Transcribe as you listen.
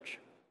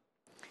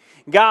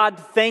God,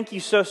 thank you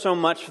so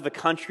much for the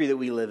country that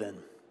we live in.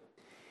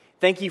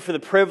 Thank you for the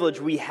privilege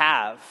we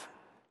have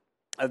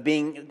of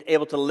being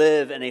able to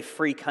live in a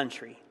free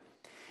country.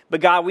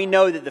 But God, we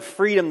know that the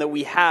freedom that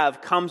we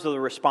have comes with a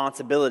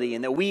responsibility,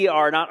 and that we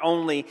are not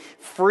only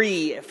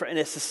free in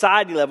a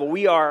society level,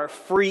 we are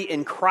free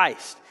in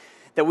Christ,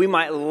 that we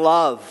might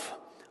love,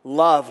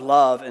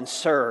 and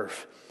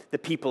serve the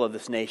people of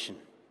this nation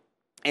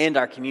and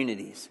our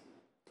communities.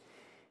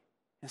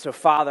 And so,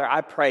 Father, I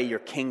pray your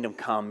kingdom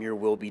come, your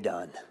will be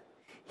done,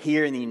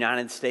 here in the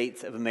United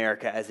States of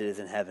America as it is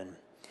in heaven.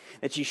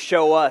 That you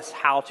show us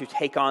how to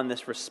take on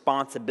this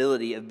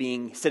responsibility of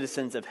being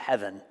citizens of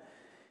heaven.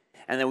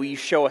 And that you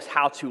show us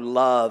how to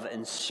love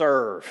and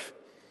serve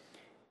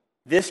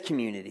this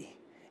community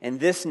and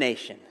this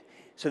nation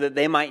so that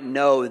they might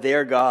know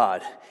their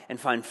God and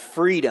find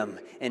freedom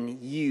in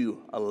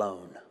you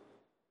alone.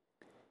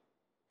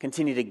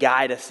 Continue to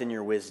guide us in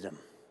your wisdom.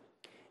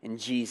 In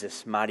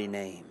Jesus' mighty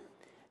name,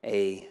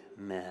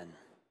 amen.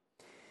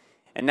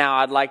 And now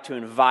I'd like to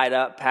invite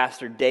up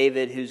Pastor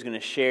David, who's going to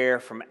share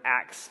from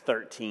Acts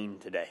 13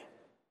 today.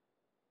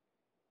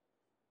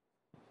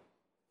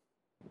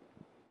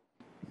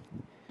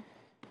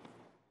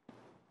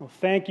 Well,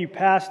 thank you,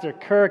 Pastor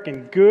Kirk,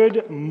 and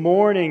good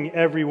morning,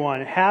 everyone.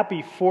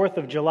 Happy 4th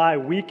of July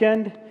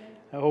weekend.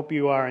 I hope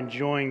you are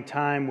enjoying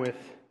time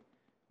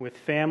with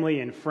family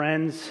and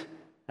friends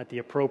at the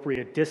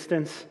appropriate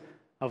distance,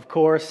 of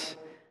course.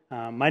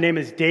 My name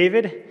is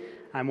David.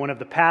 I'm one of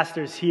the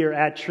pastors here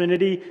at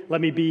Trinity.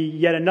 Let me be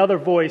yet another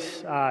voice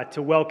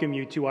to welcome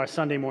you to our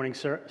Sunday morning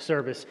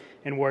service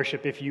and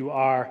worship if you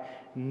are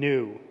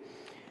new.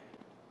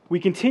 We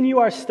continue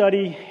our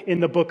study in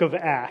the book of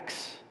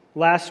Acts.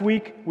 Last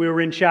week, we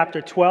were in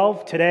chapter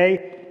 12.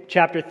 Today,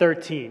 chapter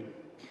 13.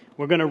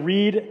 We're going to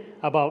read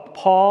about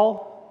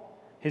Paul,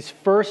 his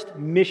first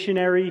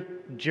missionary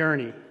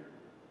journey.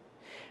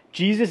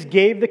 Jesus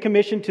gave the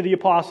commission to the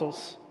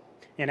apostles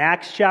in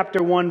Acts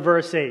chapter 1,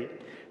 verse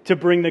 8, to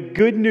bring the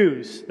good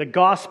news, the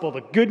gospel, the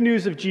good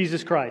news of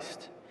Jesus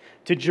Christ,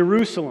 to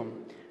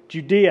Jerusalem,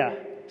 Judea,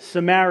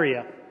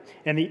 Samaria,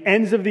 and the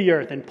ends of the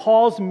earth. And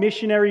Paul's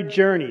missionary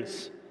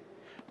journeys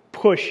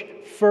push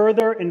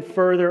further and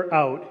further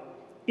out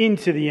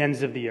into the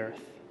ends of the earth.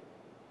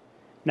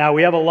 Now,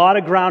 we have a lot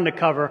of ground to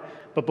cover,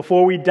 but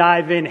before we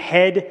dive in,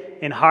 head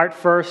and heart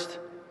first,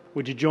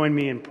 would you join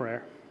me in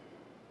prayer?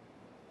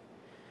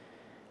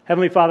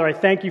 Heavenly Father, I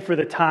thank you for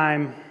the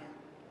time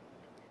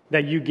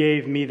that you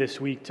gave me this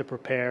week to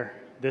prepare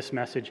this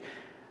message,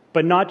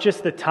 but not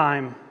just the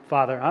time,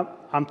 Father.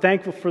 I'm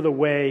thankful for the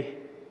way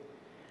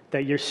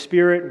that your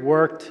Spirit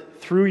worked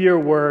through your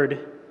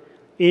word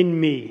in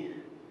me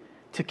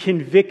to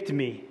convict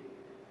me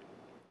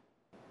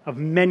of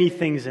many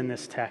things in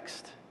this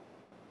text.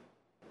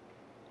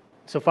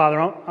 So, Father,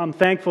 I'm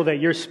thankful that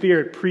your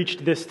Spirit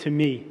preached this to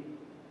me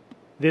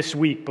this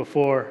week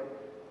before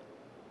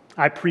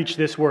I preach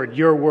this word,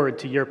 your word,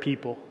 to your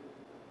people.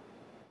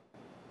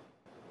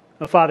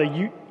 Now,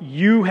 Father,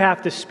 you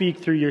have to speak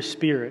through your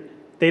Spirit.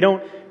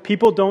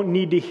 People don't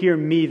need to hear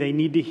me, they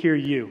need to hear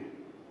you.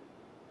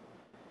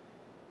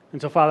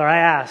 And so, Father,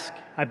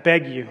 I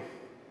beg you,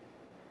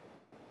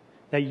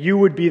 that you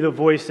would be the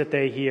voice that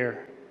they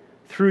hear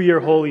through your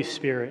Holy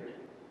Spirit.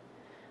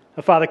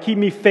 Now, Father, keep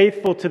me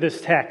faithful to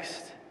this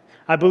text.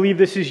 I believe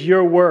this is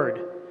your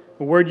word,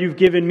 a word you've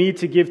given me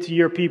to give to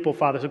your people,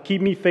 Father. So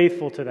keep me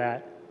faithful to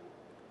that.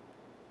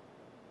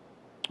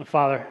 And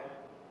Father,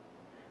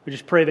 we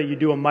just pray that you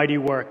do a mighty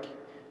work.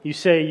 You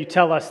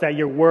tell us that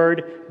your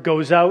word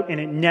goes out and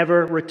it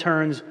never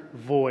returns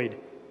void.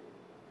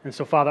 And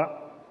so, Father,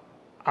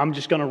 I'm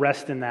just going to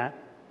rest in that.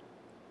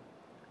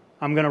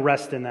 I'm going to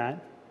rest in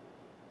that.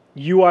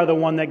 You are the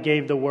one that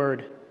gave the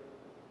word.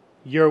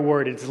 Your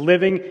word. It's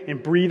living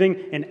and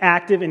breathing and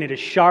active, and it is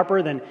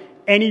sharper than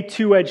any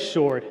two-edged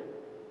sword.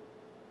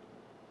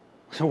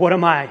 So what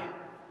am I?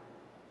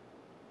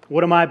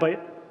 What am I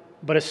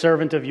but a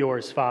servant of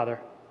yours, Father?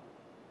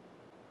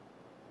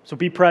 So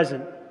be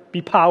present,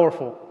 be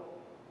powerful,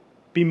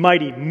 be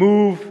mighty,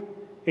 move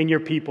in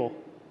your people,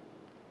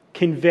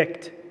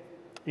 convict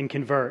and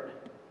convert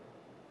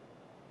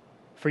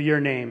for your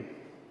name.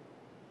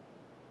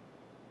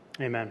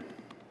 Amen.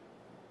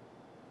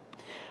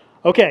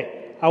 Okay.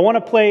 I want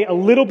to play a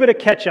little bit of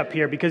catch-up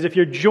here, because if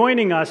you're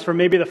joining us for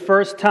maybe the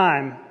first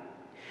time,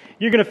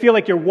 you're going to feel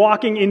like you're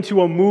walking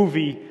into a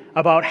movie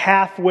about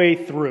halfway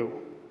through.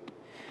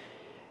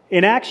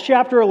 In Acts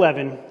chapter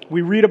 11,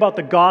 we read about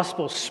the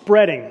gospel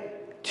spreading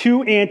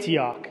to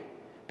Antioch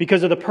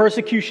because of the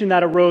persecution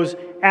that arose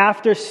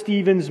after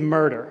Stephen's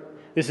murder.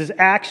 This is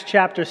Acts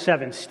chapter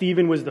 7.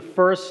 Stephen was the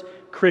first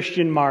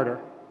Christian martyr.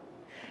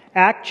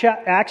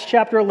 Acts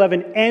chapter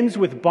 11 ends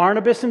with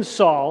Barnabas and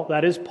Saul,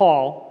 that is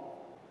Paul,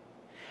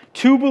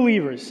 two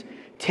believers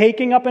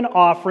taking up an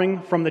offering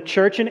from the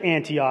church in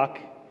Antioch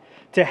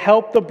to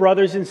help the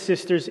brothers and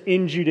sisters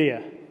in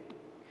Judea.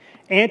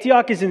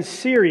 Antioch is in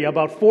Syria,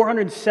 about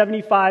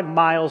 475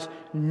 miles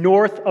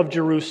north of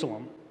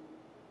Jerusalem.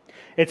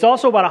 It's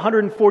also about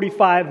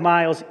 145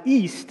 miles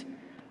east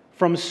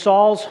from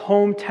Saul's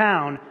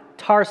hometown,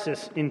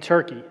 Tarsus in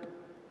Turkey,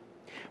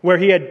 where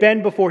he had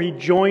been before he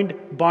joined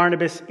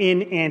Barnabas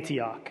in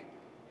Antioch.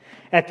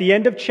 At the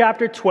end of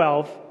chapter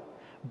 12,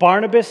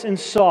 Barnabas and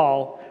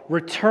Saul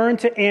returned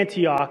to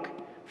Antioch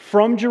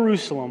from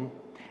Jerusalem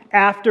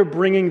after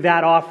bringing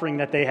that offering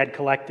that they had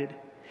collected.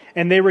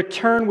 And they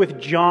returned with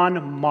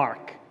John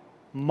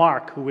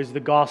Mark, who is the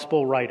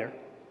gospel writer.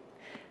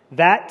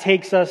 That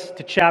takes us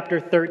to chapter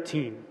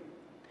 13.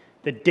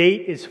 The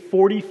date is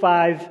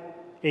 45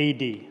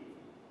 AD.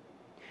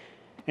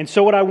 And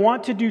so what I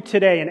want to do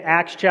today in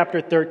Acts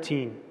chapter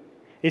 13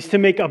 is to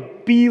make a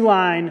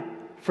beeline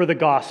for the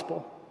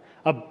gospel,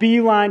 a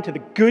beeline to the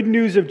good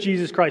news of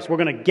Jesus Christ. We're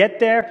going to get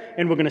there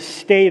and we're going to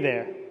stay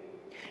there.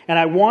 And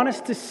I want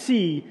us to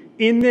see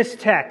in this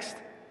text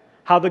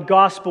how the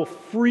gospel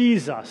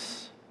frees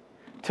us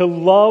to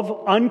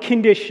love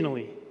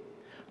unconditionally,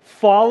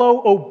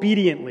 follow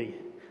obediently,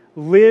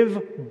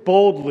 live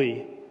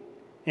boldly,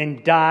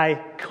 and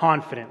die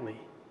confidently.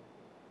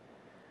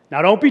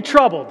 Now don't be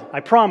troubled.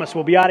 I promise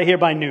we'll be out of here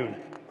by noon.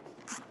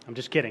 I'm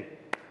just kidding.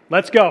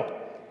 Let's go.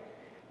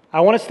 I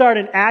want to start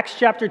in Acts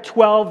chapter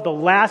 12, the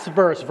last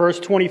verse,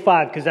 verse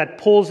 25, because that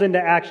pulls into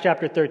Acts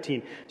chapter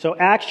 13. So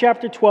Acts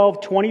chapter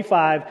 12,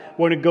 25,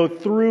 we're going to go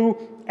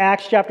through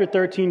Acts chapter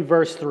 13,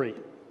 verse 3.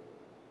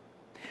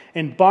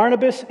 And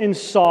Barnabas and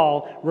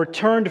Saul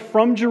returned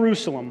from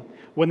Jerusalem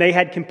when they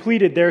had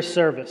completed their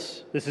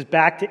service. This is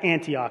back to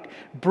Antioch,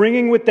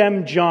 bringing with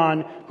them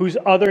John, whose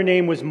other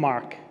name was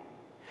Mark.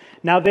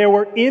 Now there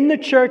were in the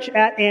church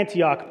at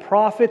Antioch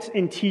prophets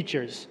and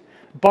teachers,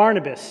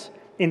 Barnabas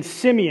and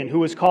Simeon, who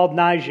was called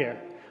Niger,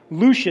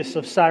 Lucius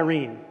of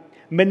Cyrene,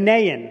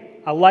 Manaen,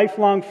 a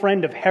lifelong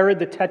friend of Herod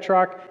the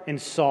Tetrarch,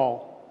 and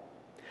Saul.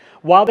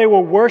 While they were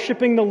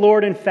worshiping the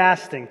Lord and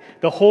fasting,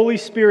 the Holy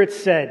Spirit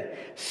said,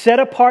 "Set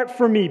apart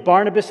for me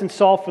Barnabas and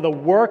Saul for the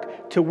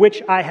work to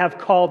which I have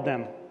called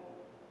them."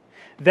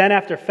 Then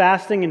after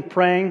fasting and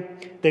praying,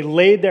 they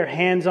laid their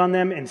hands on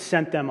them and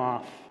sent them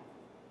off.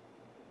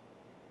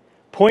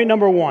 Point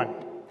number 1,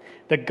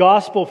 the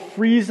gospel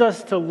frees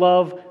us to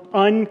love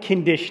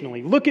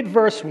unconditionally. Look at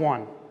verse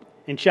 1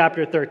 in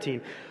chapter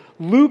 13.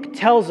 Luke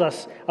tells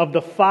us of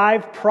the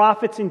 5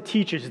 prophets and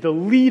teachers, the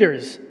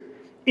leaders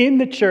in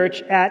the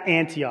church at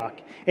Antioch.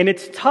 And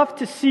it's tough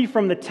to see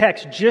from the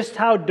text just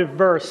how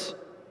diverse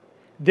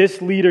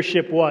this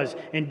leadership was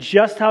and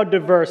just how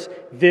diverse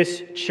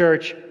this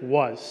church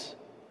was.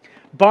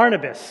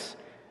 Barnabas,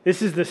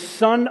 this is the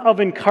son of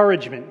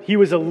encouragement. He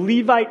was a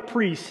Levite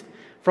priest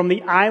from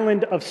the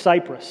island of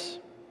Cyprus.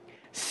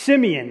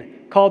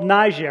 Simeon, called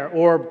Niger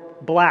or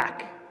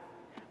black,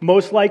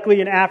 most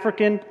likely an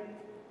African.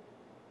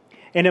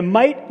 And it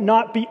might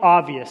not be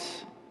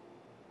obvious,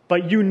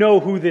 but you know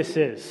who this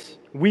is.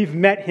 We've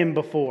met him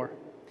before.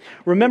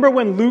 Remember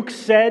when Luke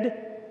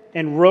said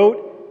and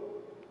wrote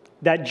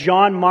that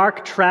John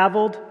Mark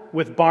traveled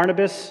with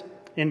Barnabas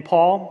and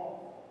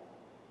Paul?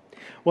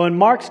 Well, in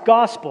Mark's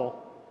gospel,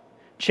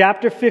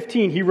 chapter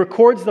 15, he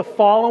records the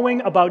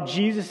following about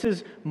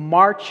Jesus'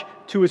 march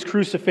to his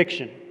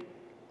crucifixion.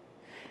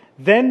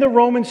 Then the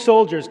Roman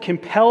soldiers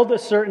compelled a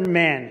certain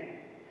man,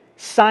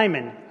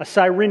 Simon, a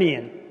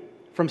Cyrenian,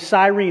 from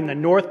Cyrene, the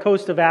north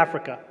coast of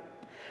Africa,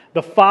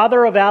 the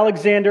father of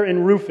Alexander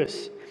and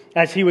Rufus,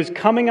 as he was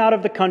coming out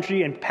of the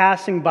country and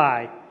passing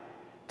by,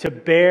 to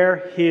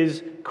bear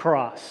his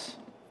cross.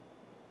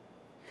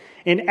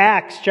 In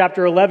Acts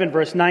chapter 11,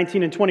 verse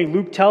 19 and 20,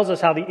 Luke tells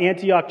us how the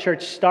Antioch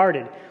church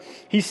started.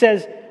 He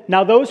says,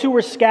 "Now those who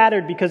were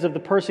scattered because of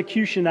the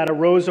persecution that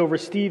arose over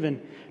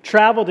Stephen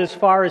traveled as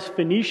far as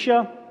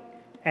Phoenicia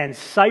and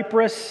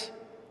Cyprus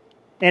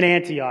and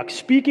Antioch,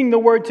 speaking the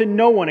word to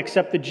no one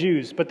except the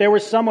Jews. But there were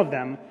some of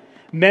them,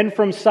 men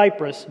from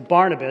Cyprus,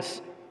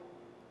 Barnabas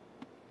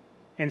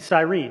and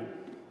Cyrene,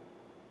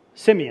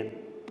 Simeon,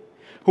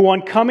 who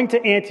on coming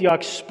to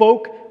Antioch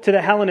spoke to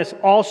the Hellenists,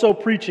 also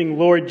preaching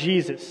Lord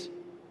Jesus."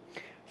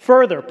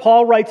 Further,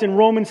 Paul writes in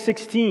Romans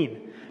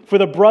 16, "For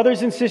the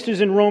brothers and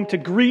sisters in Rome to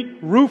greet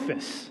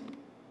Rufus,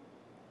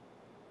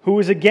 who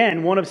is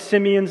again one of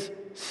Simeon's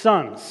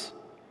sons."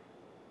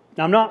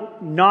 Now, I'm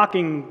not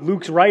knocking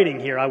Luke's writing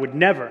here, I would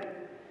never.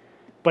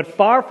 But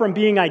far from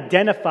being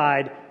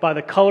identified by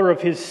the color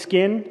of his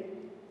skin,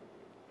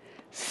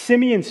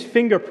 Simeon's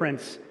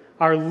fingerprints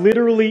are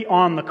literally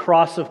on the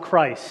cross of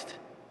Christ,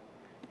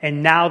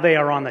 and now they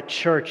are on the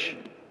church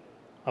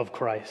of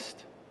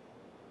Christ.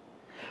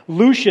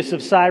 Lucius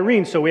of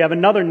Cyrene, so we have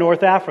another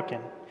North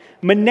African.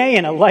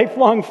 Manaen, a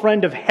lifelong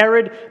friend of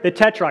Herod the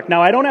Tetrarch.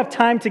 Now, I don't have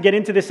time to get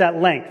into this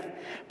at length,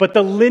 but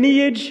the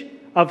lineage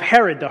of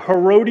Herod, the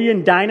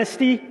Herodian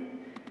dynasty,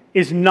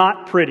 is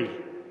not pretty.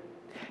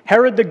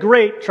 Herod the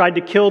Great tried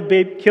to kill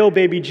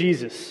baby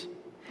Jesus.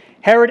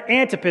 Herod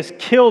Antipas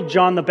killed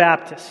John the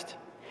Baptist.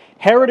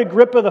 Herod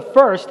Agrippa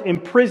I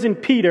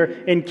imprisoned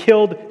Peter and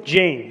killed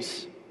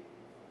James.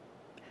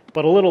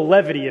 But a little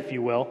levity, if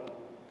you will.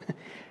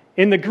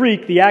 In the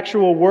Greek, the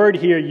actual word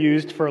here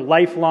used for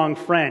lifelong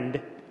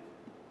friend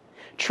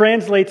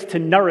translates to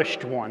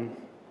nourished one,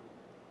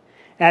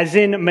 as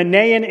in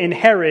Manaen and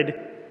Herod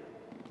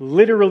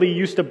literally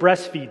used to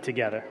breastfeed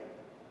together.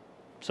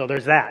 So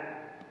there's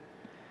that.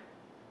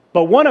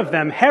 But one of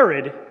them,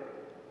 Herod,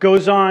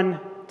 goes on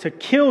to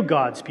kill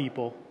God's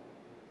people.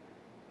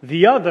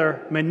 The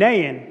other,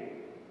 Manaen,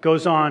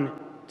 goes on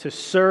to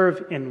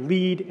serve and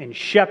lead and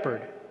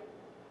shepherd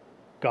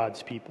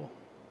God's people.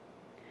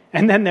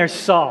 And then there's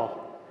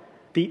Saul,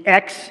 the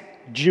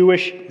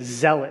ex-Jewish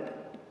zealot.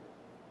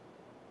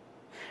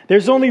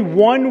 There's only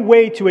one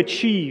way to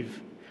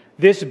achieve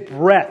this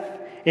breadth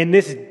and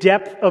this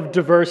depth of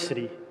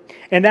diversity,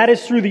 and that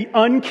is through the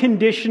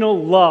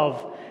unconditional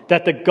love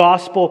that the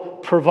gospel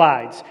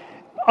provides.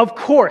 Of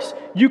course,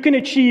 you can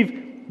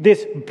achieve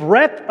this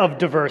breadth of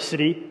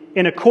diversity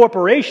in a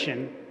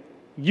corporation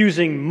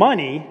using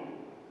money,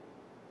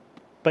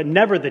 but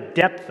never the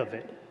depth of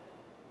it.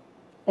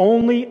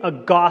 Only a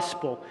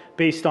gospel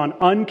based on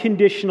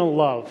unconditional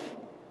love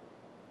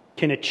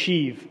can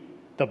achieve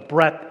the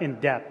breadth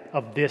and depth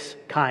of this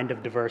kind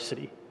of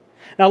diversity.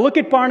 Now look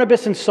at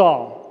Barnabas and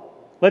Saul.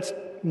 Let's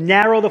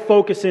narrow the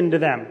focus into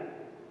them.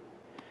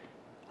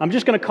 I'm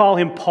just going to call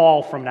him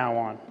Paul from now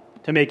on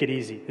to make it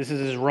easy. This is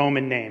his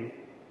Roman name.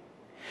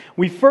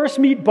 We first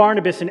meet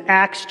Barnabas in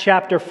Acts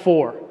chapter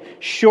 4,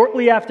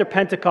 shortly after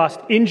Pentecost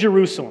in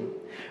Jerusalem.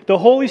 The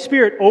Holy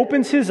Spirit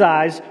opens his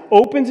eyes,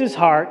 opens his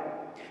heart,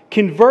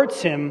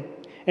 converts him,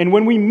 and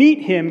when we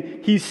meet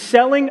him, he's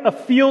selling a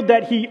field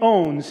that he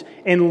owns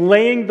and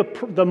laying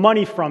the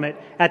money from it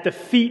at the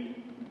feet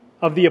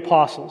of the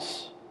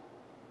apostles.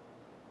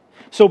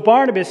 So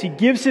Barnabas, he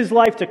gives his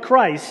life to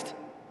Christ,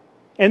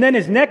 and then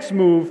his next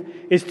move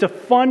is to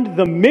fund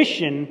the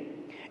mission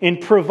and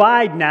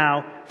provide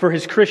now for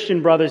his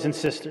Christian brothers and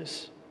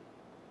sisters.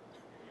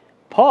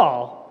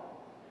 Paul,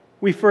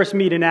 we first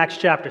meet in Acts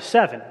chapter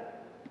 7.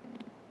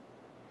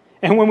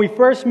 And when we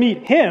first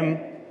meet him,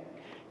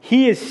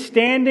 he is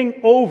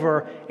standing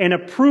over and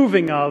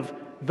approving of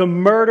the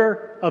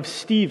murder of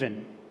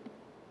Stephen.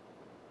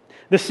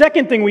 The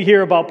second thing we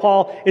hear about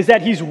Paul is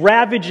that he's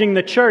ravaging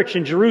the church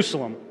in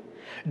Jerusalem,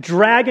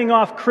 dragging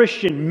off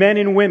Christian men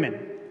and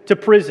women to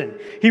prison.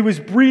 He was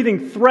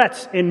breathing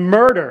threats and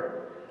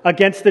murder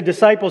against the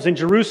disciples in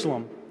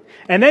Jerusalem.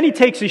 And then he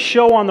takes his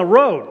show on the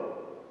road.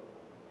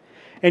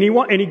 And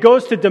he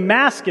goes to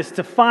Damascus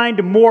to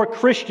find more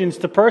Christians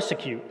to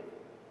persecute.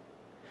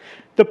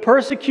 The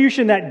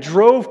persecution that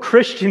drove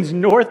Christians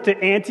north to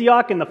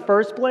Antioch in the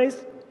first place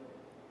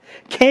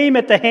came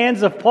at the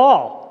hands of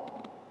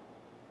Paul.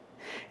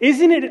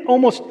 Isn't it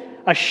almost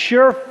a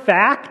sure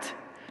fact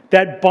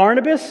that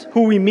Barnabas,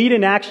 who we meet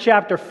in Acts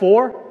chapter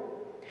 4,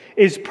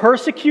 is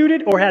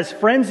persecuted or has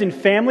friends and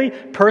family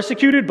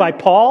persecuted by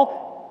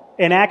Paul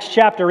in Acts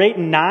chapter 8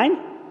 and 9?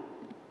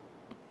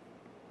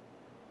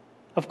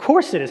 Of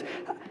course it is.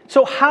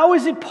 So how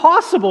is it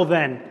possible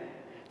then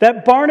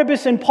that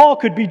Barnabas and Paul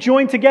could be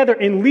joined together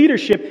in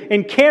leadership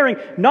and caring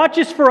not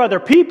just for other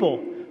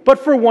people, but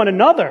for one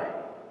another?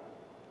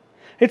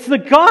 It's the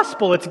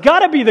gospel. It's got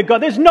to be the gospel.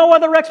 There's no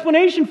other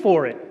explanation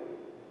for it.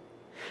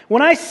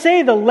 When I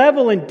say the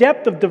level and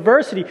depth of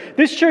diversity,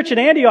 this church in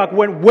Antioch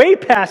went way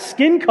past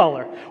skin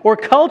color or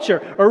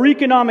culture or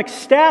economic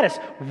status,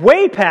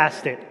 way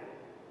past it.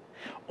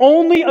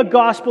 Only a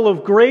gospel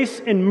of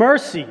grace and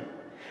mercy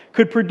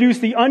could produce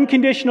the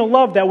unconditional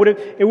love that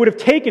it would have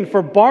taken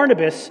for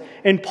Barnabas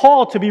and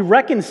Paul to be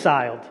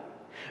reconciled.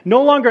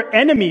 No longer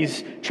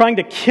enemies trying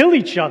to kill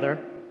each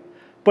other,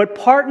 but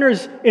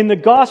partners in the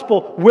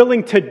gospel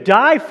willing to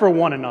die for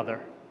one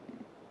another.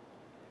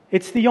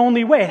 It's the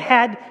only way. It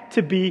had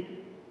to be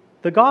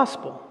the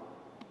gospel.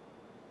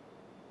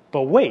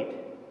 But wait.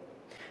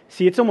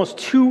 See, it's almost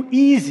too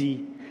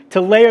easy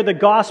to layer the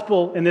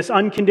gospel and this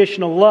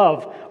unconditional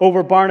love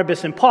over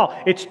Barnabas and Paul.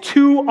 It's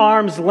too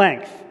arm's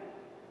length.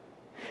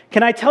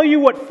 Can I tell you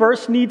what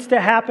first needs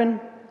to happen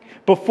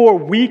before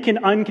we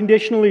can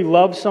unconditionally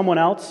love someone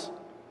else?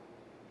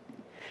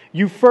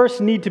 You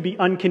first need to be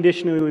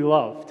unconditionally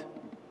loved.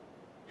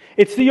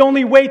 It's the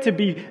only way to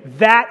be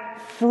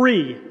that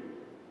free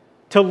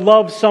to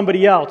love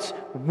somebody else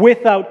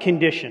without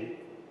condition.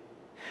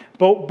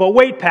 But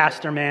wait,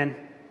 Pastor, man.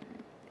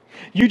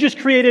 You just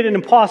created an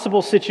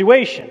impossible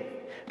situation.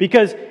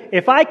 Because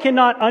if I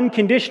cannot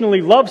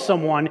unconditionally love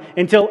someone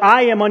until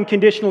I am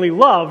unconditionally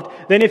loved,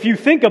 then if you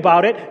think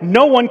about it,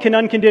 no one can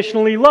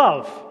unconditionally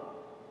love.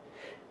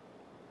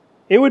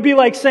 It would be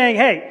like saying,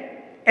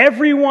 hey,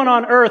 everyone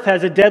on earth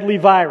has a deadly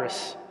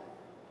virus.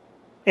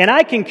 And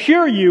I can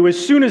cure you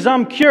as soon as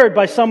I'm cured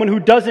by someone who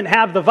doesn't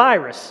have the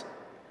virus.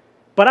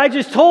 But I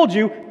just told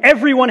you,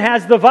 everyone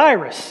has the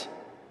virus.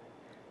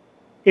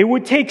 It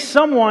would take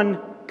someone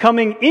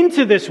coming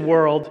into this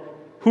world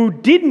who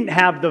didn't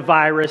have the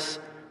virus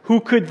who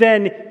could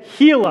then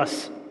heal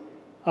us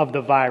of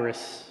the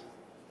virus.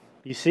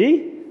 You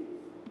see?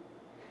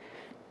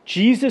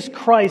 Jesus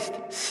Christ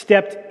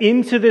stepped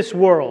into this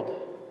world,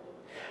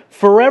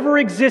 forever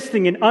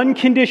existing in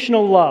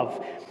unconditional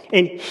love,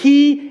 and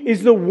He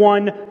is the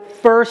one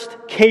first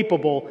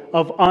capable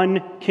of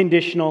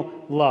unconditional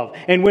love.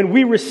 And when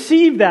we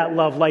receive that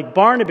love like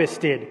Barnabas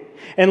did,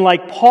 and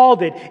like Paul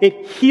did,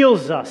 it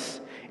heals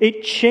us,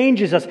 it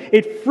changes us,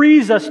 it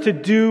frees us to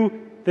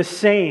do the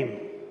same.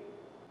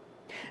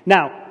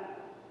 Now,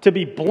 to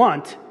be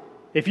blunt,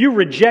 if you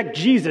reject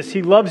Jesus,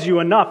 he loves you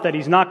enough that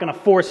he's not going to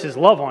force his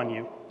love on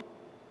you.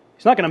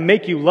 He's not going to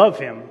make you love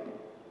him.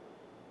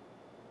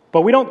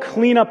 But we don't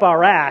clean up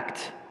our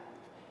act,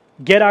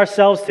 get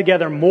ourselves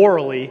together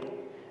morally,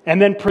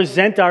 and then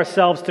present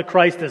ourselves to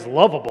Christ as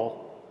lovable.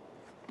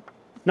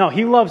 No,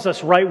 he loves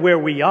us right where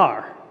we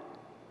are.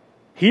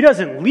 He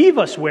doesn't leave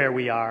us where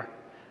we are,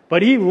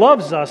 but he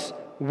loves us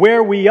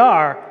where we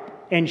are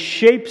and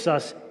shapes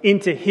us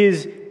into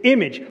his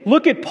image.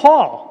 Look at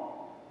Paul.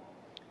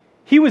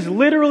 He was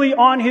literally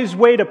on his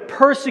way to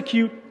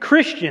persecute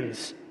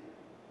Christians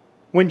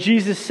when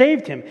Jesus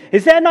saved him.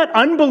 Is that not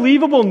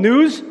unbelievable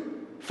news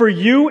for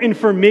you and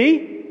for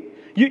me?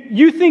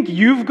 You think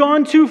you've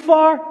gone too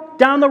far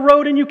down the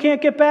road and you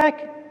can't get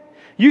back?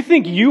 You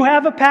think you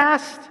have a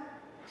past?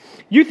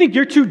 You think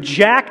you're too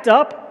jacked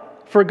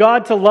up for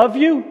God to love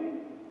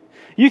you?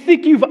 You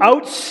think you've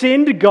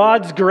outsinned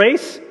God's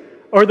grace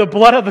or the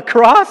blood of the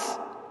cross?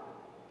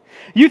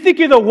 You think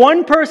you're the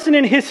one person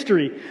in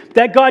history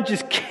that God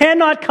just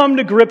cannot come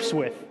to grips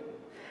with?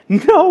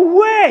 No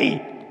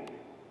way!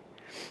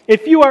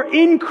 If you are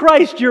in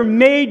Christ, you're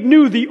made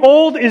new. The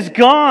old is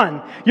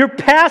gone. Your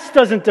past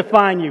doesn't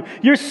define you.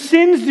 Your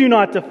sins do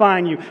not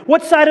define you.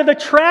 What side of the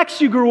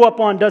tracks you grew up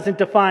on doesn't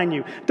define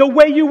you. The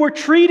way you were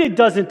treated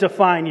doesn't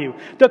define you.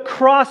 The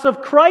cross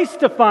of Christ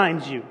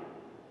defines you.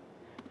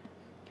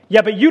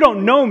 Yeah, but you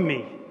don't know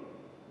me.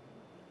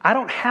 I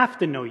don't have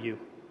to know you.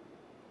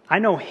 I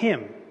know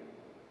him.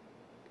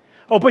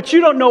 Oh, but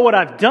you don't know what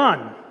I've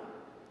done.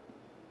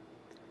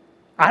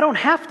 I don't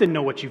have to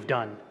know what you've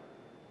done.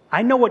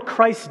 I know what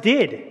Christ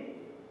did.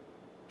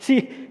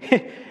 See,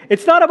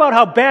 it's not about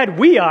how bad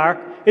we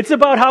are. It's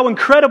about how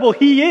incredible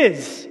he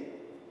is.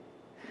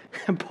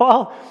 And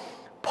Paul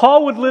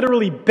would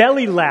literally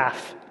belly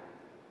laugh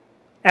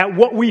at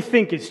what we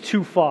think is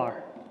too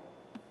far.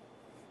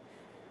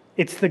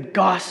 It's the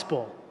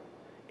gospel.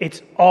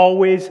 It's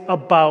always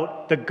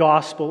about the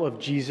gospel of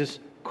Jesus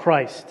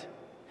Christ.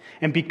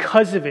 And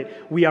because of it,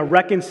 we are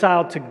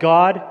reconciled to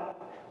God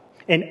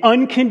and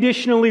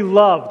unconditionally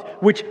loved,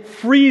 which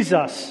frees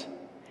us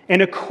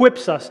and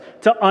equips us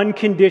to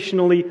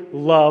unconditionally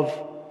love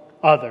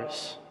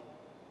others.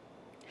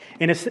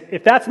 And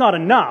if that's not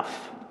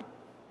enough,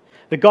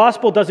 the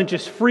gospel doesn't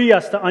just free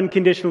us to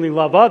unconditionally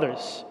love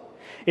others,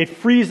 it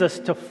frees us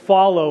to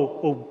follow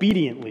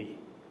obediently.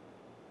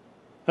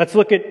 Let's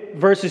look at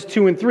verses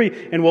 2 and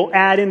 3, and we'll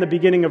add in the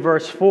beginning of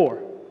verse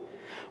 4.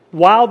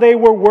 While they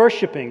were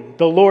worshiping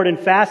the Lord and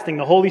fasting,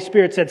 the Holy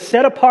Spirit said,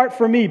 "Set apart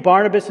for me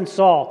Barnabas and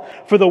Saul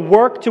for the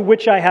work to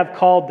which I have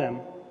called them."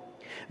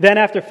 Then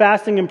after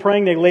fasting and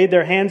praying, they laid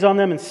their hands on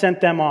them and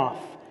sent them off.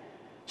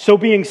 So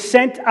being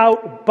sent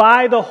out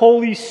by the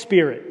Holy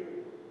Spirit.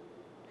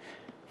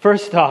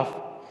 First off,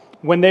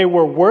 when they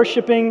were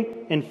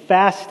worshiping and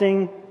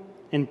fasting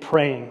and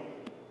praying.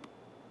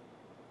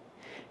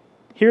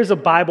 Here's a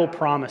Bible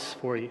promise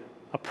for you,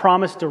 a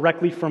promise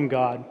directly from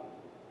God.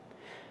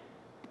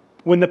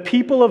 When the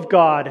people of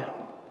God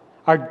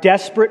are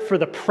desperate for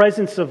the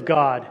presence of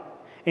God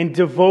and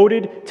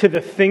devoted to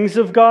the things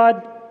of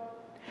God,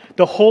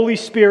 the Holy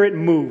Spirit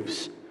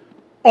moves.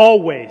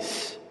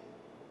 Always.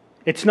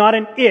 It's not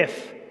an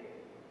if,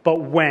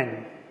 but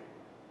when.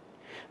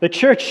 The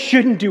church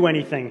shouldn't do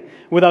anything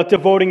without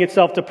devoting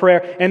itself to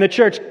prayer, and the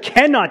church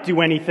cannot do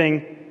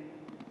anything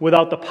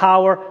without the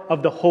power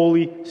of the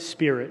Holy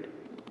Spirit.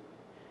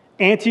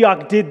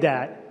 Antioch did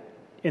that,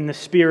 and the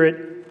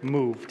Spirit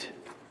moved.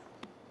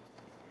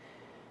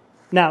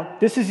 Now,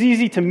 this is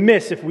easy to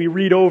miss if we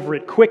read over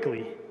it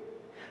quickly.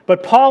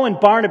 But Paul and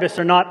Barnabas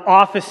are not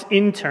office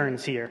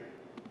interns here.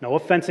 No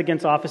offense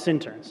against office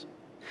interns.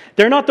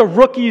 They're not the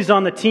rookies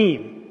on the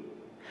team.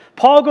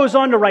 Paul goes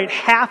on to write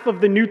half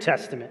of the New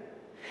Testament,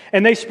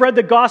 and they spread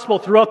the gospel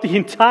throughout the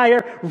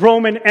entire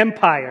Roman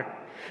Empire.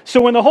 So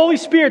when the Holy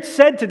Spirit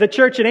said to the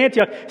church at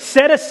Antioch,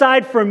 "Set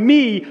aside for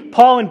me,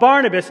 Paul and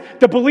Barnabas,"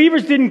 the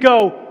believers didn't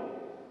go,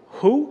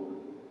 "Who?"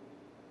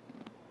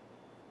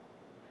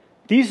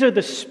 These are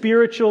the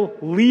spiritual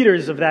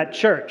leaders of that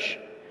church,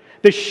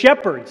 the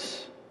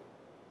shepherds.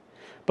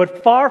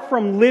 But far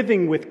from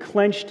living with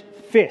clenched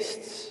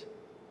fists,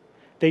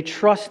 they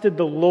trusted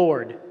the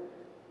Lord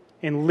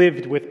and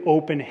lived with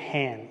open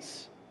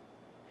hands.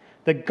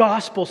 The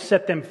gospel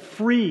set them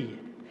free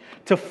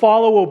to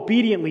follow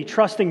obediently,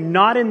 trusting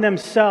not in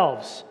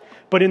themselves,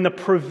 but in the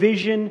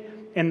provision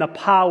and the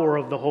power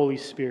of the Holy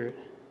Spirit.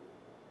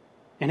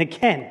 And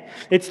again,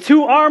 it's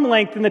too arm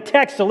length in the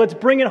text, so let's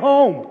bring it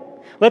home.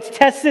 Let's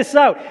test this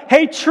out.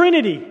 Hey,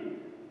 Trinity,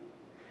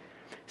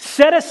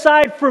 set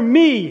aside for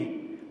me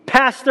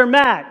Pastor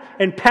Matt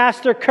and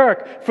Pastor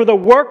Kirk for the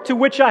work to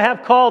which I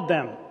have called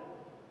them.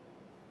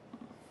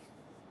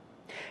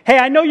 Hey,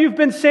 I know you've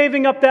been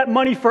saving up that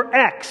money for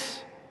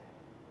X,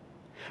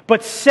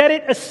 but set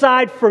it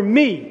aside for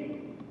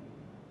me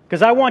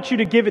because I want you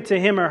to give it to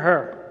him or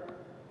her.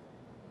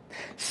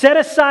 Set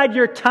aside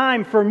your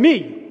time for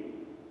me.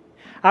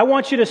 I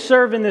want you to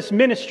serve in this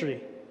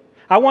ministry.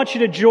 I want you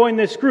to join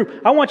this group.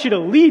 I want you to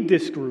lead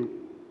this group.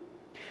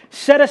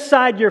 Set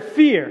aside your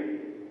fear.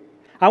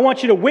 I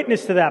want you to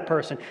witness to that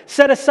person.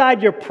 Set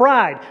aside your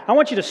pride. I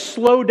want you to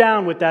slow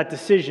down with that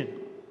decision.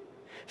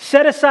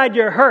 Set aside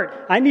your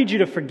hurt. I need you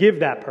to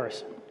forgive that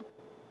person.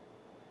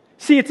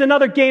 See, it's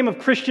another game of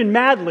Christian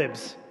Mad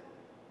Libs.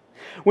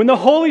 When the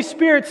Holy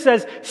Spirit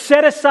says,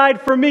 set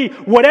aside for me,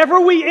 whatever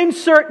we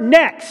insert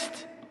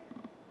next,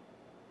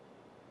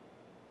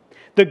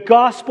 the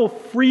gospel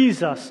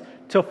frees us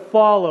to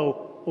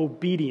follow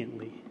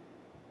obediently.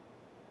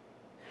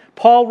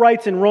 Paul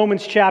writes in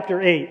Romans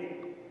chapter 8,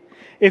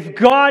 if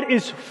God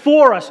is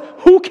for us,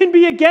 who can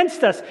be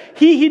against us?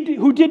 He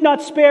who did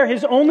not spare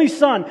his only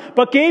Son,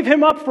 but gave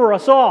him up for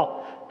us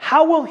all,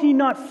 how will he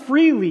not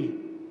freely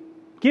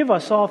give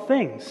us all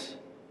things?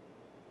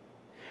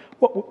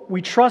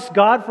 We trust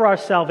God for our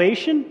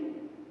salvation,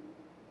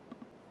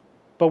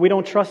 but we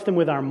don't trust Him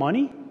with our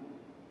money.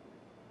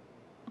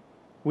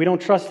 We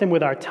don't trust Him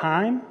with our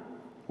time,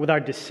 with our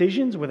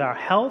decisions, with our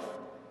health,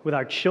 with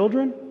our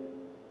children,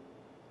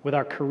 with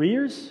our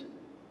careers.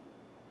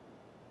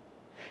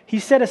 He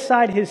set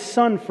aside His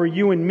Son for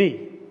you and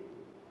me.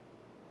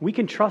 We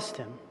can trust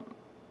Him.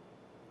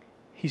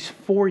 He's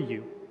for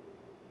you.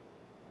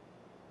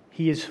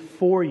 He is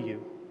for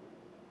you.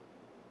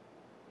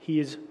 He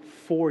is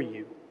for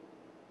you.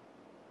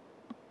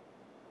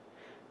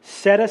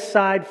 Set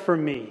aside for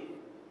me.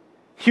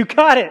 You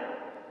got it.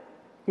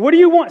 What do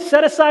you want?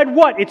 Set aside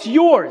what? It's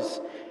yours.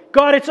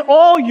 God, it's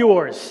all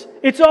yours.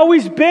 It's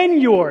always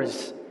been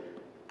yours.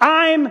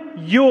 I'm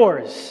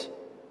yours.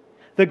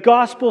 The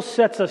gospel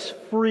sets us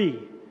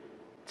free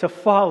to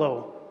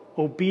follow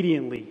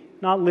obediently,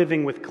 not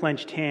living with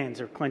clenched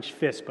hands or clenched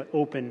fists, but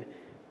open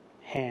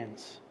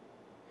hands.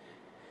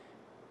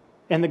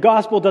 And the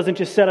gospel doesn't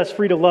just set us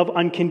free to love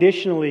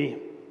unconditionally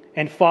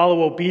and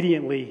follow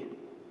obediently.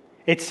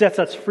 It sets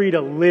us free to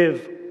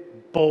live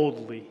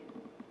boldly.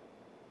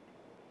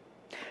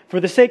 For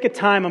the sake of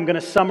time, I'm going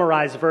to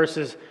summarize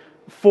verses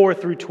 4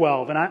 through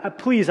 12. And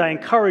I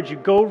encourage you,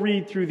 go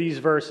read through these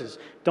verses.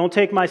 Don't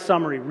take my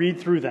summary. Read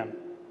through them.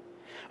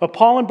 But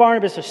Paul and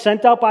Barnabas are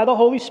sent out by the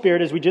Holy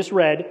Spirit, as we just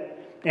read,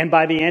 and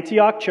by the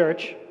Antioch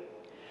church.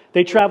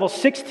 They travel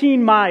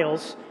 16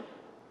 miles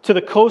to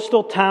the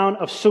coastal town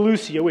of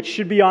Seleucia, which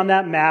should be on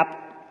that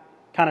map,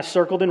 kind of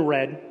circled in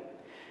red.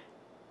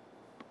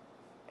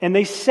 And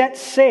they set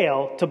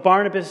sail to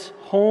Barnabas'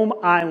 home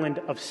island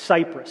of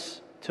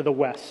Cyprus to the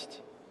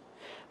west.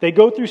 They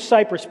go through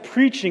Cyprus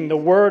preaching the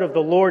word of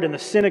the Lord in the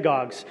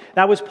synagogues.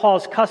 That was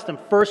Paul's custom,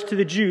 first to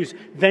the Jews,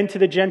 then to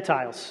the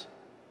Gentiles.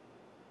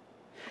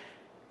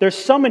 They're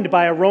summoned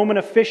by a Roman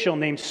official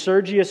named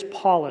Sergius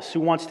Paulus, who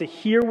wants to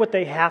hear what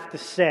they have to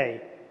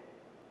say.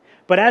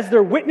 But as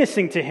they're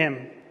witnessing to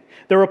him,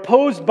 they're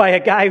opposed by a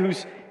guy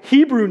whose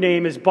Hebrew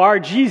name is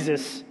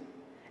Bar-Jesus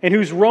and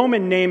whose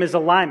Roman name is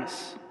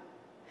Elymas.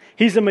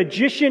 He's a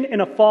magician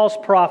and a false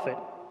prophet.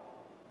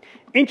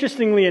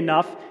 Interestingly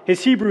enough,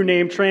 his Hebrew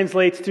name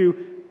translates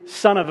to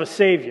son of a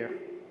savior,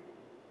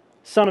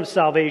 son of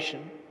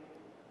salvation.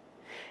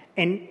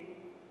 And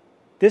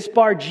this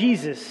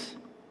Bar-Jesus,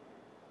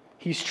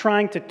 he's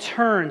trying to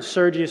turn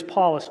Sergius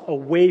Paulus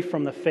away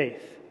from the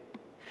faith.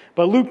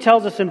 But Luke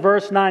tells us in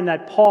verse 9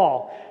 that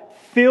Paul,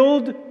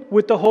 filled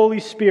with the Holy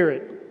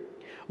Spirit,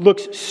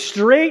 looks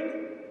straight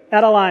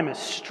at Elymas,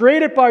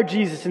 straight at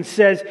Bar-Jesus, and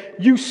says,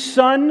 "You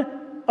son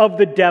of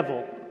the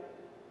devil,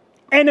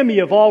 enemy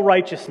of all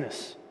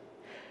righteousness,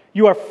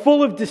 you are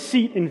full of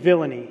deceit and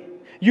villainy.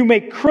 You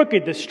make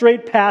crooked the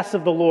straight paths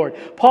of the Lord."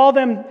 Paul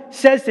then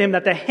says to him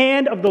that the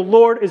hand of the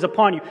Lord is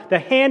upon you. The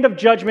hand of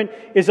judgment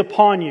is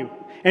upon you.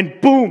 And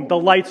boom, the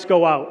lights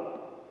go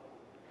out.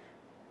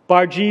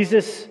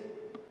 Bar-Jesus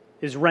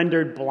is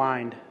rendered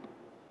blind.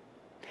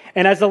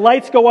 And as the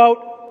lights go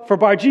out for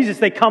Bar-Jesus,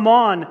 they come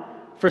on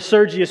for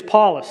Sergius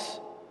Paulus.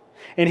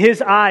 And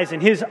his eyes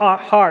and his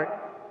heart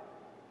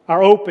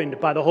are opened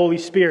by the Holy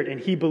Spirit, and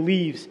he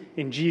believes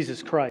in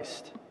Jesus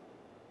Christ.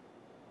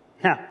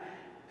 Now,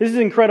 this is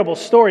an incredible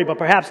story, but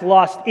perhaps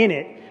lost in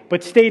it,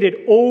 but stated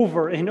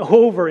over and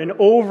over and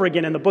over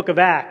again in the book of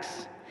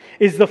Acts,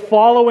 is the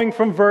following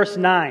from verse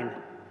 9.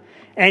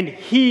 And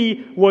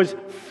he was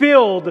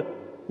filled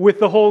with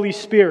the Holy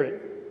Spirit.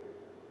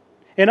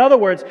 In other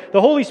words,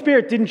 the Holy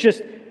Spirit didn't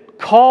just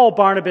call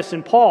Barnabas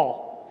and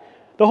Paul.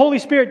 The Holy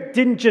Spirit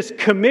didn't just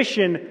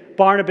commission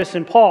Barnabas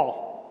and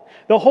Paul.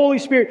 The Holy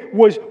Spirit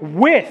was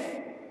with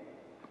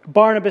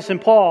Barnabas and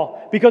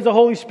Paul because the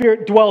Holy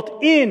Spirit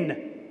dwelt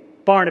in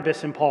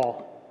Barnabas and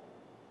Paul.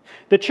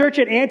 The church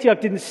at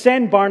Antioch didn't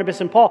send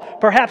Barnabas and Paul.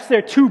 Perhaps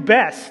they're two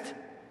best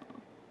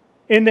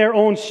in their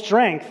own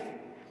strength.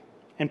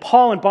 And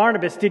Paul and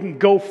Barnabas didn't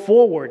go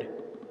forward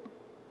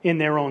in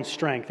their own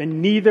strength.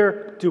 And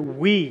neither do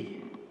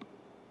we.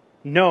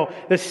 No,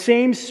 the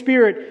same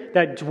Spirit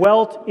that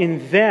dwelt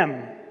in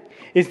them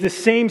is the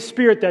same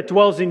Spirit that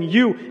dwells in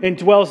you and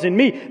dwells in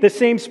me. The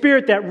same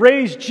Spirit that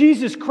raised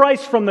Jesus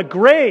Christ from the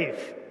grave.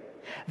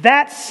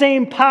 That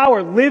same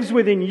power lives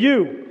within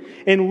you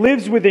and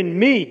lives within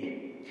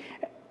me.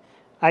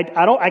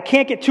 I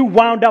can't get too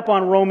wound up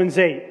on Romans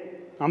 8.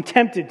 I'm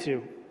tempted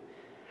to.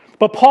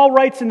 But Paul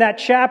writes in that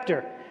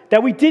chapter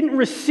that we didn't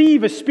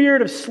receive a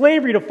spirit of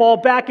slavery to fall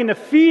back into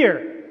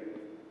fear,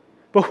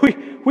 but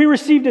we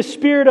received a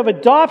spirit of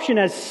adoption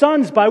as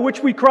sons by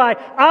which we cry,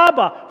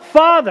 Abba,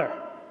 Father.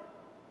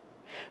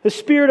 The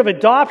spirit of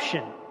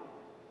adoption,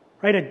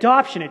 right?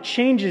 Adoption, it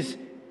changes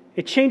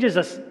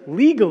us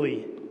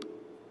legally.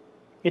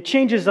 It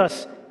changes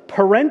us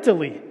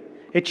parentally.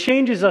 It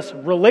changes us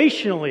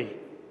relationally.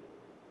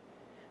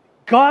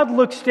 God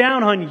looks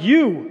down on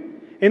you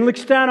and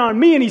looks down on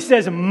me and He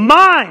says,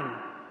 mine.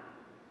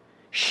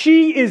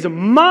 She is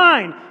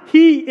mine.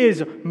 He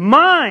is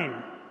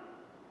mine.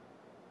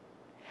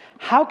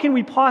 How can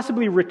we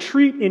possibly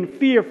retreat in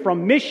fear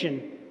from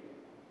mission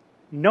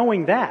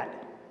knowing that?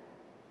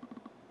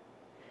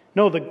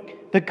 No,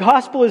 the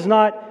gospel is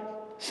not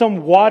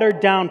some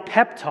watered-down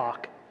pep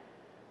talk.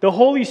 The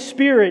Holy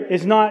Spirit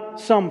is not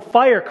some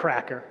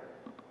firecracker.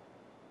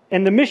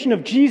 And the mission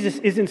of Jesus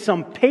isn't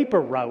some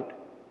paper route.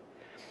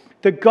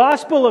 The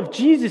gospel of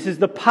Jesus is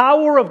the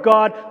power of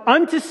God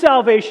unto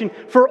salvation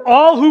for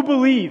all who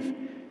believe.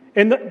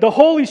 And the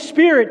Holy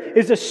Spirit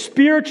is a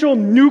spiritual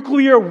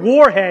nuclear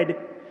warhead,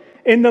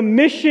 and the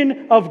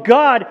mission of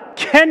God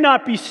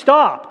cannot be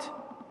stopped.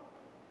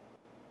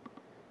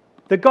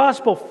 The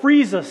gospel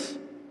frees us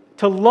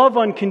to love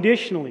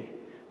unconditionally,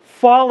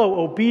 follow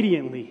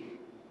obediently,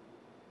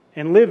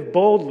 and live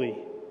boldly.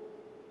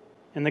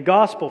 And the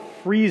gospel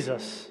frees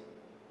us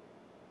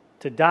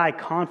to die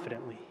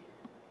confidently.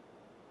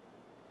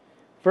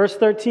 Verse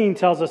 13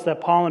 tells us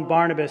that Paul and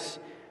Barnabas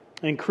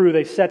and crew,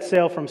 they set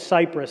sail from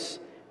Cyprus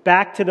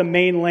back to the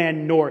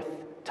mainland north,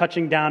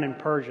 touching down in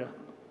Persia.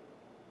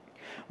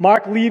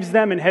 Mark leaves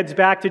them and heads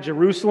back to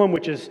Jerusalem,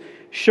 which is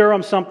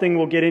sure something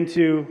we'll get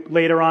into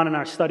later on in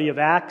our study of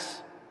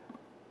Acts.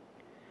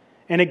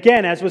 And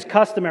again, as was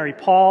customary,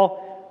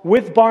 Paul,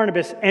 with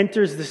Barnabas,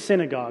 enters the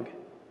synagogue.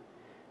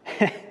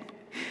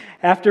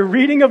 After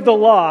reading of the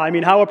law, I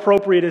mean, how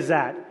appropriate is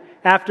that?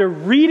 After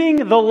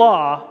reading the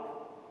law,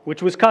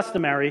 which was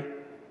customary,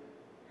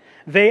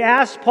 they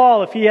asked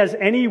Paul if he has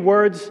any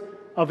words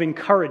of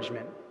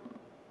encouragement.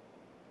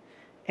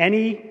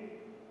 Any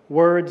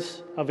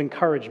words of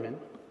encouragement.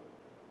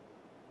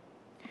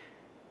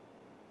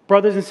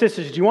 Brothers and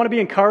sisters, do you want to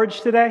be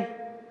encouraged today?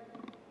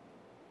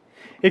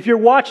 If you're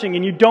watching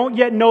and you don't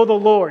yet know the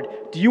Lord,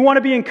 do you want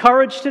to be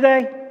encouraged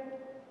today?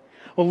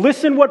 Well,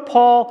 listen what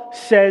Paul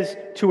says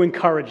to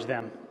encourage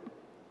them.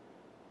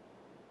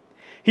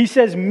 He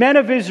says, men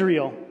of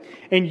Israel,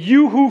 and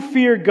you who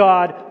fear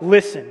God,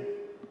 listen.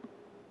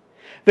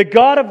 The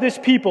God of this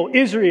people,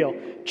 Israel,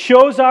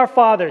 chose our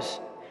fathers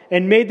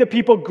and made the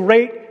people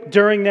great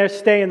during their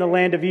stay in the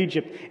land of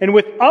Egypt. And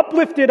with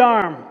uplifted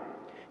arm,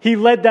 He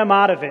led them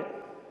out of it.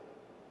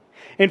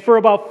 And for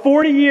about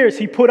 40 years,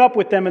 He put up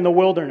with them in the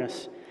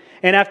wilderness.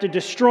 And after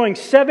destroying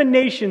 7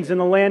 nations in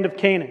the land of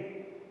Canaan,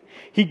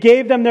 He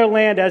gave them their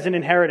land as an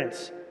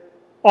inheritance.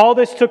 All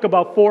this took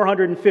about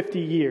 450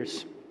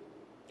 years.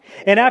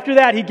 And after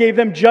that, He gave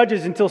them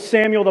judges until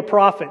Samuel the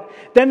prophet.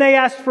 Then they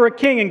asked for a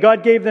king, and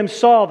God gave them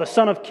Saul, the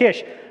son of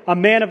Kish, a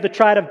man of the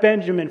tribe of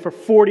Benjamin, for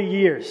 40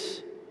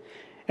 years.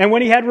 And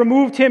when He had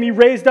removed him, He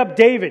raised up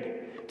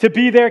David to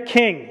be their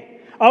king,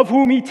 of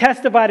whom He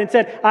testified and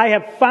said, I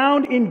have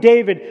found in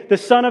David, the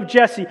son of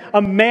Jesse,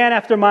 a man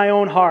after my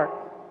own heart,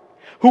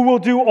 who will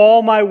do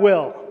all my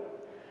will.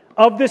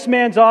 Of this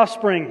man's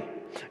offspring,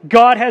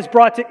 God has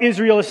brought to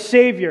Israel a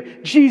Savior,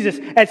 Jesus,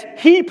 as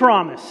He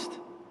promised.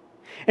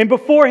 And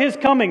before His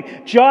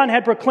coming, John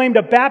had proclaimed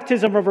a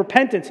baptism of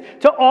repentance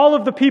to all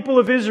of the people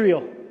of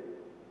Israel.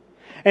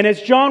 And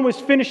as John was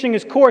finishing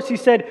his course, he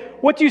said,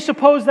 what do you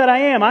suppose that I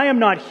am? I am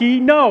not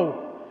He,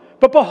 no.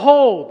 But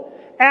behold,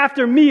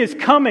 after me is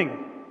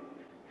coming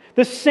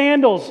the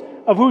sandals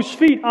of whose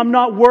feet I'm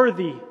not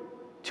worthy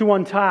to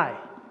untie.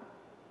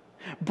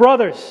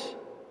 Brothers,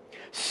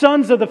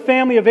 sons of the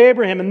family of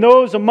Abraham, and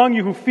those among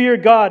you who fear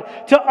God,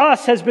 to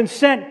us has been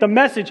sent the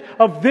message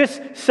of this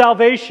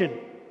salvation.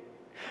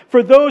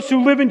 For those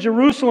who live in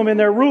Jerusalem and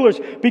their rulers,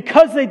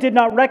 because they did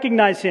not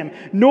recognize Him,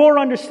 nor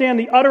understand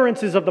the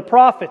utterances of the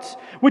prophets,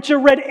 which are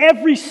read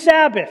every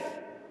Sabbath,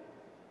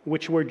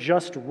 which were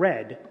just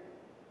read,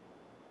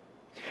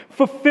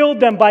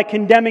 fulfilled them by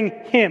condemning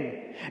Him.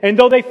 And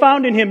though they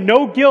found in Him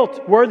no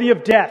guilt worthy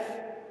of death,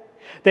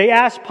 they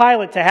asked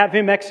Pilate to have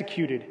Him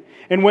executed.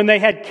 And when they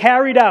had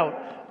carried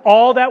out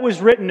all that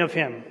was written of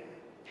Him,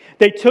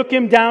 they took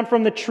Him down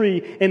from the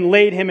tree and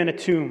laid Him in a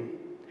tomb.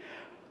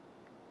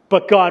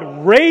 But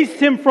God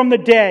raised Him from the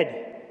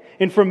dead,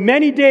 and for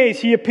many days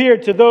He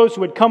appeared to those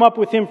who had come up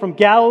with Him from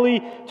Galilee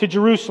to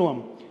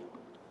Jerusalem,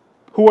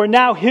 who are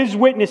now His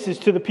witnesses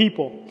to the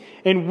people.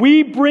 And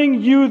we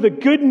bring you the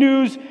good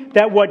news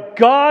that what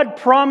God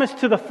promised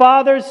to the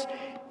fathers,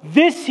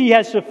 this He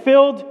has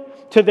fulfilled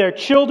to their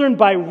children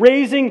by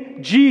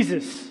raising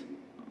Jesus.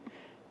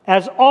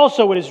 As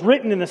also it is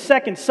written in the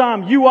 2nd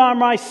Psalm, you are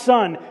my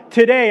son,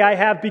 today I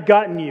have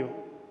begotten you.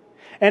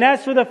 And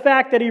as for the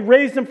fact that He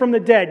raised Him from the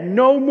dead,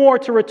 no more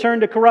to return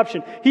to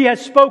corruption, He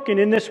has spoken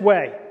in this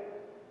way.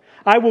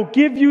 I will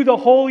give you the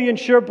holy and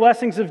sure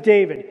blessings of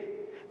David.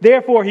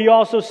 Therefore, he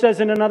also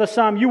says in another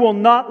psalm, you will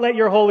not let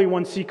your Holy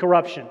One see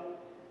corruption.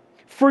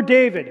 For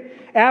David,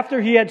 after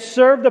he had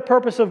served the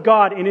purpose of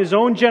God in his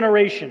own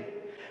generation,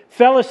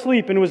 fell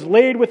asleep and was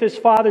laid with his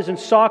fathers and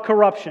saw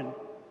corruption.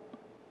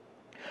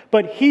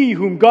 But he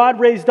whom God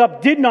raised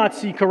up did not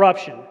see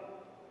corruption.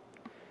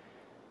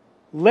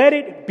 Let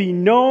it be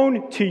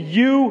known to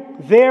you,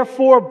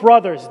 therefore,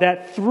 brothers,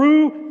 that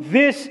through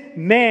this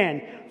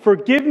man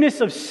forgiveness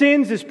of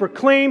sins is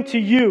proclaimed to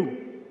you.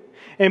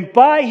 And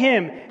by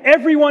him,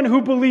 everyone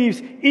who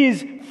believes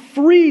is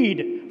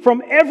freed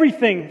from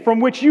everything from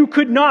which you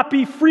could not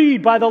be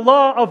freed by the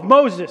law of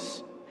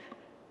Moses.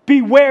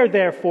 Beware,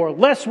 therefore,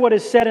 lest what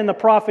is said in the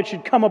prophet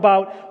should come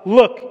about.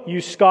 Look, you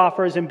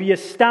scoffers, and be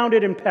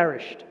astounded and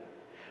perished.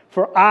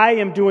 For I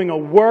am doing a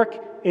work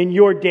in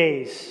your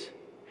days,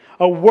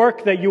 a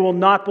work that you will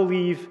not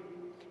believe,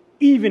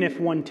 even if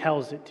one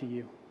tells it to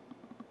you.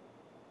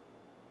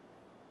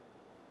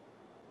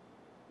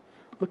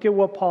 Look at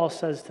what Paul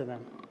says to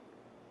them.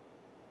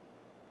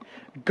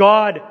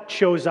 God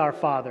chose our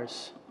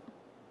fathers.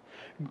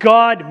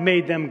 God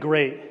made them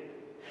great.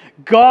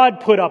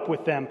 God put up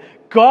with them.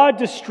 God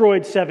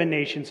destroyed 7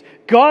 nations.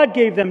 God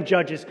gave them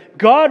judges.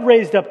 God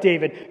raised up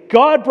David.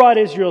 God brought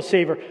Israel's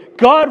Savior.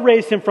 God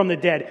raised him from the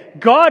dead.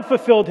 God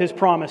fulfilled his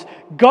promise.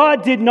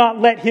 God did not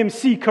let him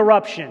see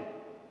corruption.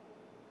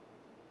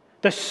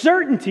 The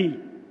certainty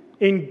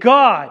in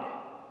God.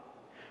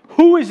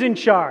 Who is in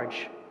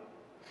charge?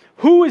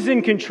 Who is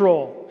in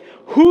control?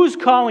 Who's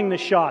calling the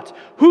shots?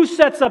 Who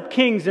sets up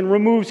kings and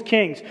removes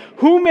kings?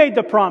 Who made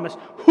the promise?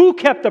 Who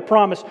kept the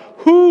promise?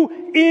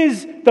 Who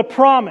is the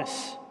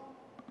promise?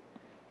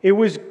 It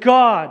was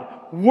God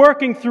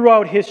working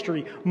throughout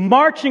history,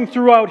 marching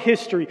throughout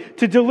history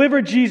to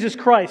deliver Jesus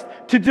Christ,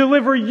 to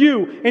deliver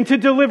you, and to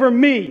deliver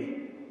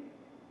me.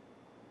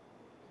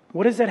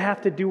 What does that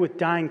have to do with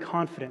dying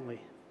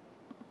confidently?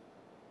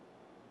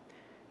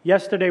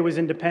 Yesterday was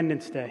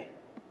Independence Day,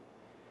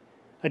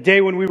 a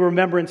day when we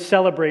remember and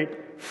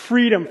celebrate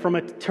freedom from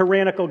a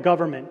tyrannical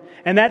government.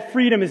 And that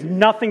freedom is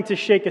nothing to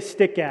shake a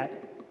stick at.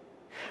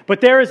 But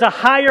there is a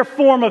higher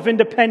form of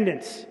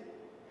independence.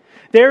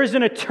 There is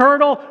an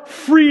eternal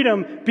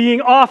freedom being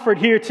offered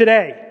here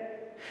today.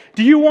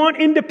 Do you want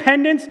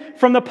independence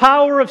from the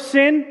power of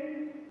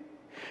sin?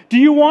 Do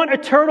you want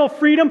eternal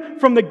freedom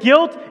from the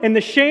guilt and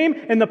the shame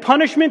and the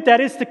punishment that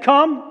is to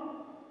come?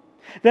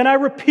 Then I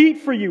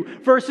repeat for you,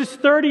 verses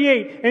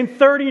 38 and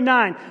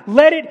 39.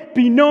 Let it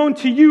be known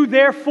to you,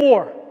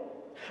 therefore,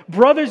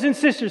 brothers and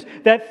sisters,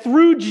 that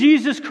through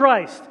Jesus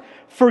Christ,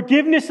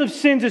 forgiveness of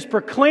sins is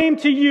proclaimed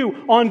to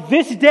you on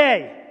this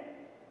day.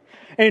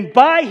 And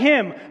by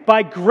him,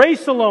 by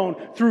grace alone,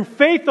 through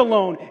faith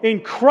alone,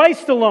 in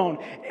Christ alone,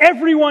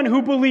 everyone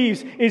who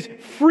believes is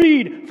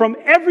freed from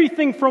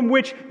everything from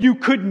which you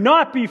could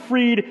not be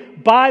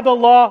freed by the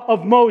law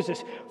of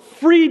Moses.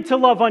 Freed to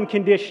love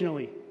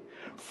unconditionally.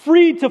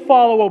 Free to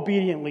follow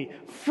obediently,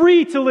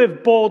 free to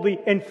live boldly,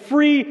 and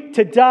free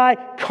to die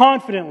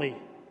confidently.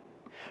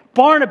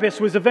 Barnabas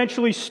was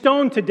eventually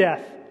stoned to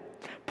death.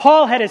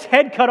 Paul had his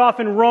head cut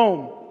off in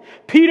Rome.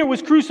 Peter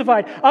was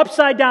crucified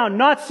upside down,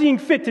 not seeing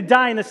fit to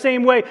die in the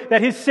same way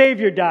that his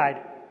Savior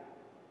died.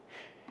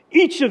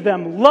 Each of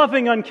them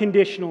loving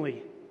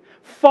unconditionally,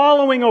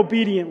 following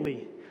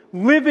obediently,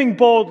 living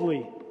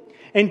boldly,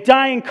 and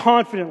dying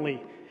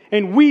confidently.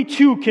 And we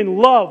too can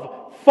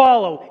love,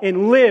 follow,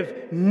 and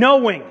live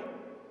knowing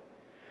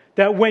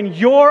that when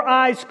your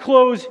eyes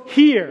close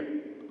here,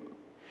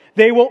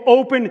 they will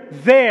open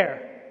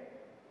there.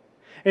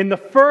 And the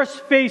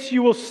first face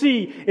you will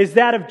see is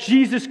that of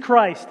Jesus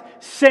Christ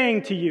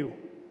saying to you,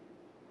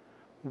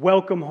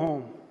 welcome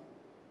home,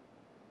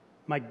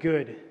 my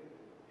good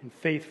and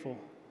faithful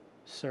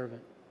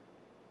servant.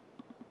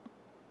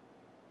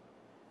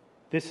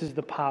 This is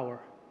the power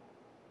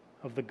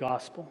of the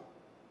gospel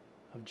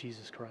of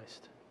Jesus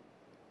Christ.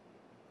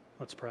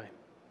 Let's pray.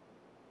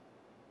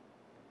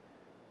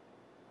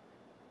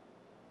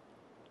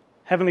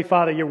 Heavenly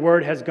Father, your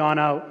word has gone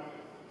out.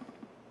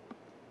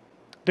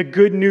 The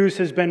good news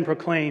has been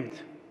proclaimed.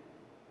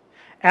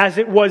 As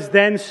it was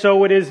then,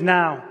 so it is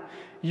now.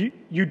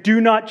 You do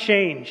not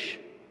change.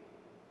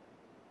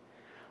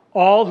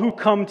 All who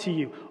come to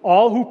you,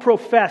 all who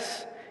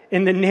profess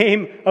in the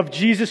name of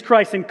Jesus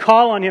Christ and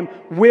call on him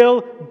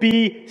will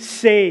be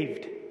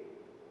saved.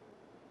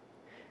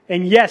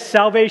 And yes,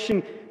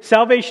 salvation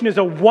is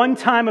a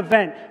one-time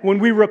event when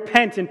we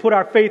repent and put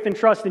our faith and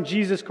trust in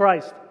Jesus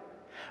Christ.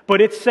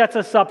 But it sets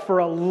us up for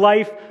a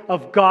life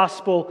of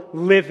gospel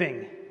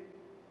living,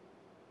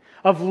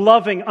 of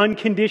loving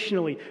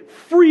unconditionally,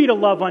 free to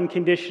love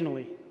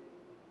unconditionally,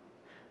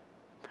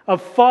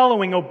 of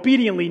following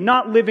obediently,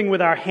 not living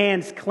with our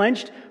hands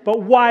clenched,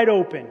 but wide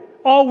open.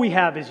 All we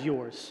have is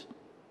yours.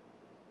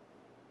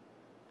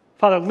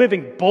 Father,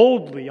 living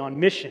boldly on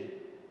mission,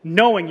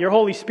 knowing your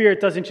Holy Spirit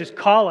doesn't just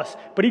call us,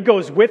 but he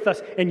goes with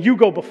us and you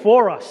go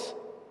before us.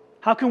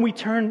 How can we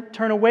turn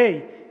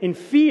away in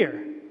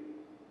fear?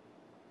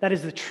 That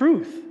is the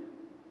truth.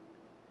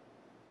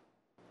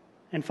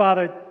 And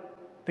Father,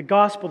 the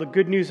gospel, the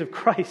good news of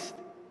Christ,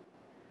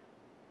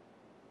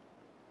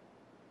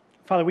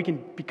 Father,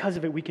 because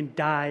of it, we can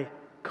die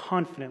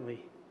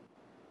confidently,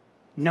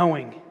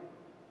 knowing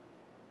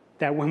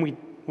that when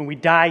we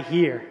die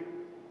here,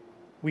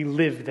 we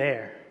live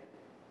there,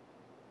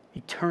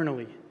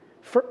 eternally,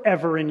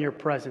 forever in your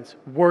presence,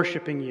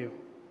 worshiping you.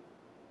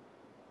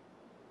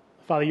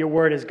 Father, your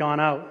word has gone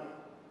out.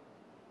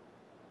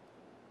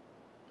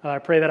 I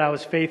pray that I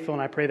was faithful,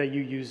 and I pray that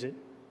you use it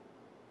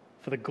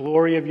for the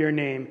glory of your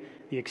name,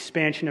 the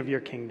expansion of your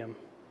kingdom.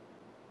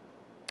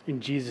 In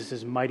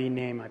Jesus' mighty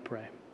name I pray.